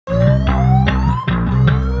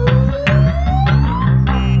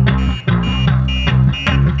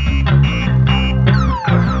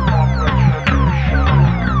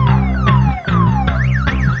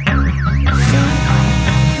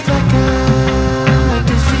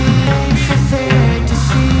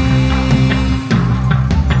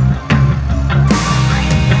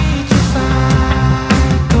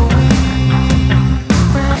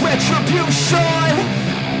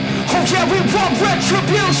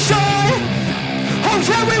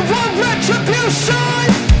retribution.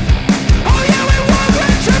 Oh yeah, we want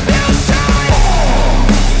retribution.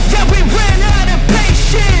 Yeah, we ran out of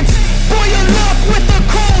patience. Boil up with the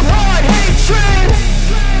cold hard hatred.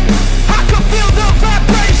 I can feel the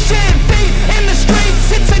vibration. Feet in the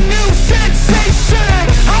streets, it's a new sensation.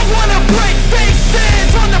 I wanna break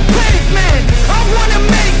faces on the pavement. I wanna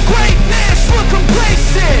make greatness look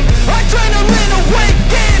complacent. Adrenaline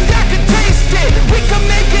awakened, I can taste it. We can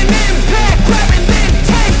make an impact, grab and then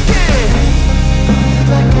take it.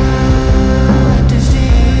 Like a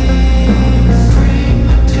disease, bring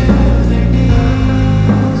them to their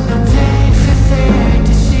knees. Take for their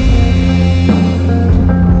disease.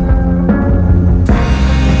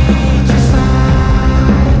 Breathe just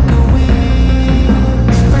like a wing,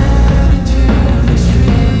 spread into the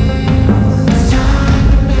streets. It's time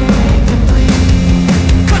to make them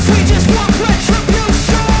bleed. 'Cause we just want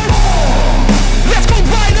retribution. Let's go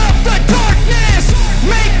light up the darkness.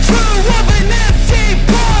 Make true of an empty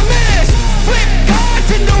promise. Flip cards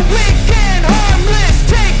into weak and harmless.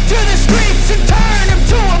 Take to the streets and turn them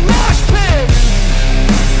to a mosh pit.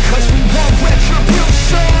 'Cause we want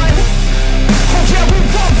retribution. Oh yeah, we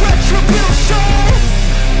want retribution.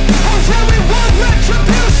 Oh yeah, we want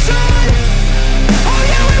retribution. Oh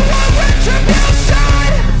yeah, we want retribution.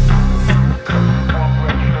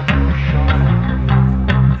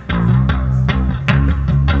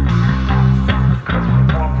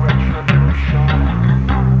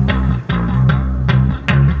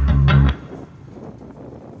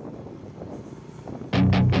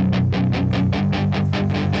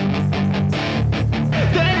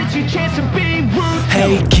 That is your chance to be ruthless.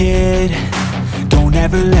 Hey kid, don't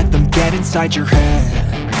ever let them get inside your head.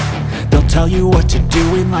 They'll tell you what to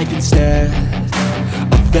do in life instead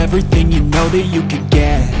of everything you know that you could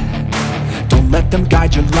get. Don't let them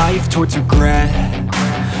guide your life towards regret.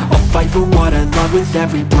 I'll fight for what I love with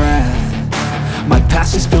every breath. My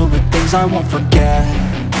past is filled with things I won't forget.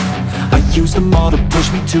 I use them all to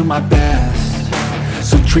push me to my best.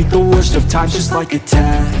 So treat the worst of times just like a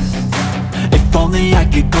test. If only I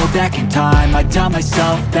could go back in time, I'd tell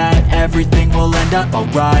myself that everything will end up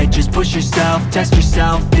alright. Just push yourself, test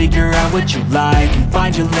yourself, figure out what you like, and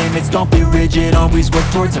find your limits, don't be rigid, always work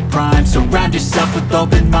towards a prime. Surround yourself with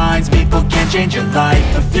open minds, people can change your life.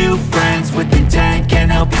 A few friends with intent can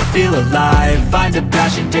help you feel alive. Find a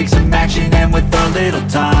passion, take some action, and with a little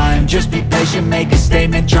time, just be patient, make a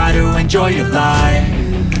statement, try to enjoy your life.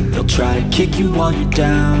 They'll try to kick you while you're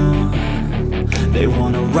down. They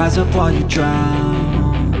wanna rise up while you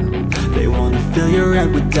drown. They wanna fill your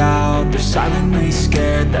head with doubt. They're silently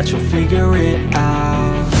scared that you'll figure it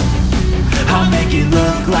out. I'll make it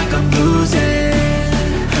look like I'm losing,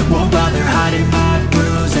 won't bother hiding my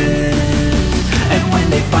bruises. And when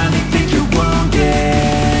they finally think you're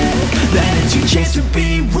wounded, then it's your chance to be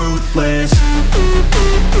ruthless.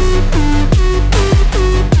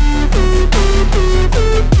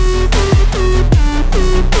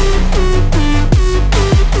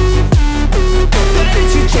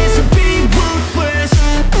 Chance to be ruthless.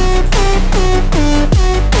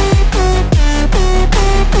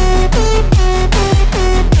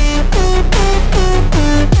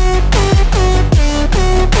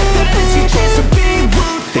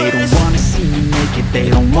 They don't wanna see me make it, they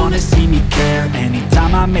don't wanna see me care.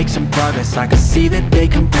 Anytime I make some progress, I can see that they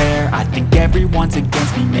compare. I think everyone's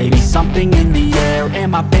against me, maybe something in the air.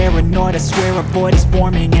 Am I paranoid? I swear a void is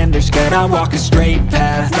forming and they're scared. I walk a straight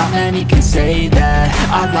path, not many can say that.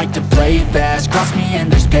 I like to play fast, cross me and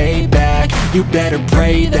there's payback. You better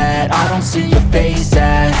pray that I don't see your face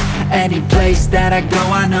at any place that I go.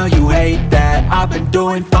 I know you hate that. I've been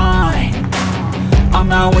doing fine, I'm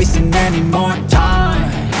not wasting any more time.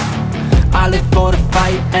 I live for the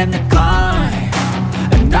fight and the climb,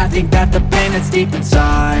 and I think that the pain that's deep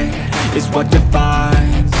inside is what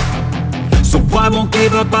defines. So I won't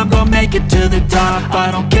give up, I'm gonna make it to the top.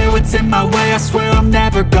 I don't care what's in my way, I swear I'm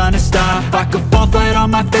never gonna stop. I could fall flat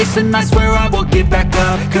on my face and I swear I will get back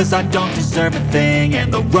up. 'Cause I don't deserve a thing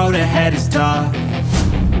and the road ahead is tough.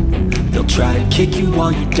 They'll try to kick you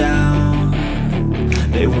while you're down.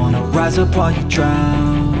 They wanna rise up while you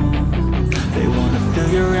drown. They wanna fill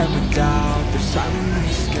your head with doubt. They're silent